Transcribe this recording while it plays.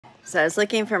So I was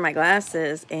looking for my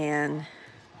glasses and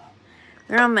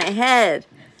they're on my head.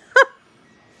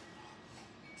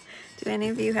 Do any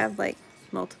of you have like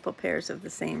multiple pairs of the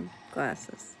same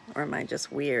glasses? Or am I just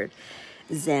weird?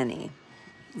 Zenni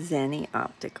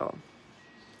Optical.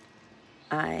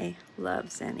 I love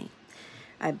Zenni.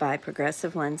 I buy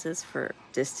progressive lenses for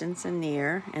distance and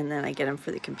near, and then I get them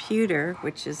for the computer,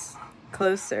 which is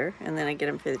closer, and then I get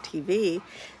them for the TV.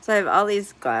 So I have all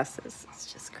these glasses.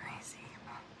 It's just crazy.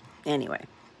 Anyway,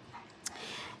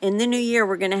 in the new year,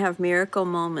 we're going to have miracle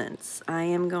moments. I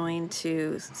am going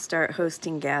to start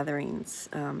hosting gatherings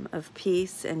of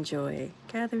peace and joy.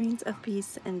 Gatherings of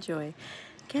peace and joy.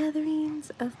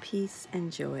 Gatherings of peace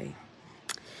and joy.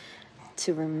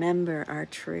 To remember our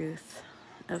truth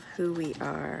of who we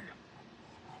are.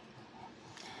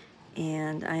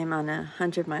 And I am on a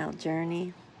 100-mile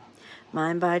journey.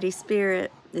 Mind, body,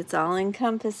 spirit. It's all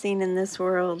encompassing in this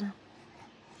world.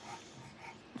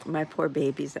 My poor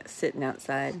baby's sitting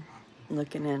outside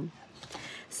looking in.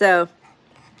 So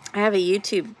I have a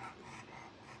YouTube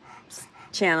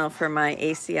channel for my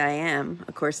ACIM,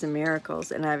 A Course in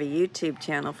Miracles, and I have a YouTube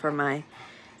channel for my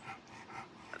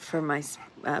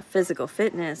physical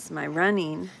fitness, my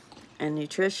running and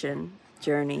nutrition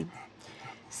journey.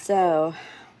 So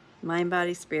mind,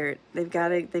 body, spirit, they've got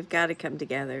to come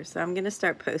together. So I'm going to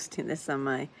start posting this on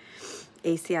my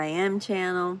ACIM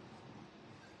channel.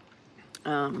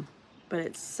 But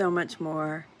it's so much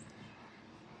more.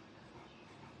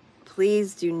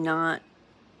 Please do not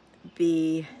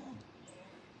be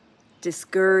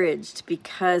discouraged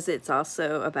because it's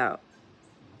also about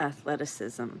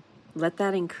athleticism. Let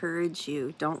that encourage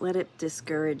you. Don't let it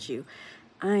discourage you.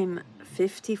 I'm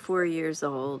 54 years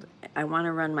old. I want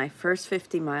to run my first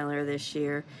 50-miler this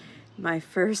year, my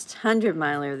first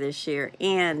 100-miler this year,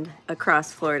 and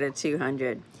across Florida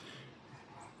 200.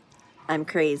 I'm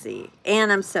crazy,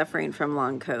 and I'm suffering from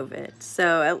long COVID.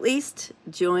 So at least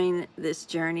join this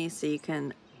journey so you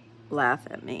can laugh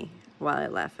at me while I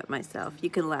laugh at myself. You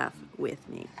can laugh with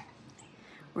me.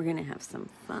 We're going to have some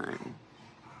fun.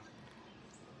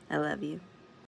 I love you.